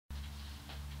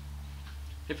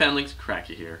Hey Foundlings,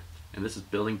 Kraki here, and this is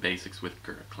Building Basics with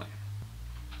Gurreck Clan.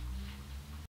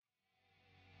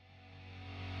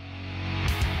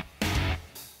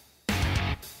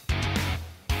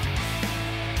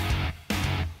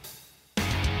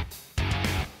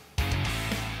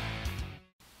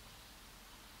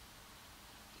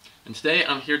 And today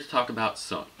I'm here to talk about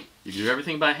sewing. You do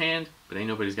everything by hand, but ain't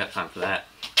nobody's got time for that.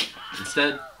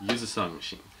 Instead, use a sewing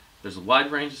machine. There's a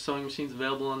wide range of sewing machines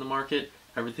available on the market.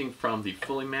 Everything from the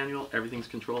fully manual, everything's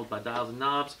controlled by dials and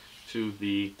knobs, to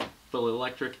the fully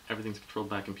electric, everything's controlled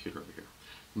by a computer over here.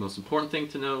 The most important thing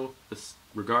to know,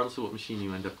 regardless of what machine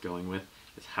you end up going with,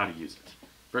 is how to use it.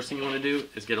 First thing you want to do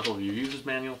is get a hold of your user's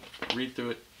manual, read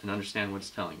through it, and understand what it's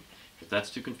telling you. If that's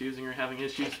too confusing or having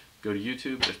issues, go to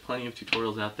YouTube. There's plenty of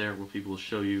tutorials out there where people will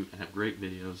show you and have great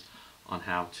videos on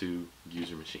how to use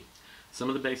your machine. Some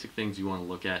of the basic things you want to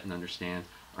look at and understand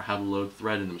are how to load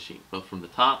thread in the machine, both from the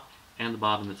top and the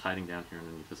bottom that's hiding down here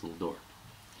underneath this little door.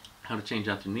 How to change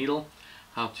out the needle,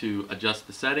 how to adjust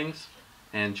the settings,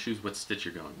 and choose what stitch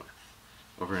you're going with.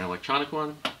 Over an electronic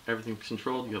one, everything's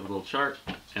controlled. You have a little chart,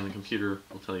 and the computer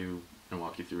will tell you and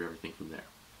walk you through everything from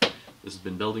there. This has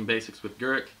been Building Basics with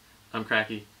Gurreck. I'm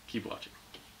Kraki. Keep watching.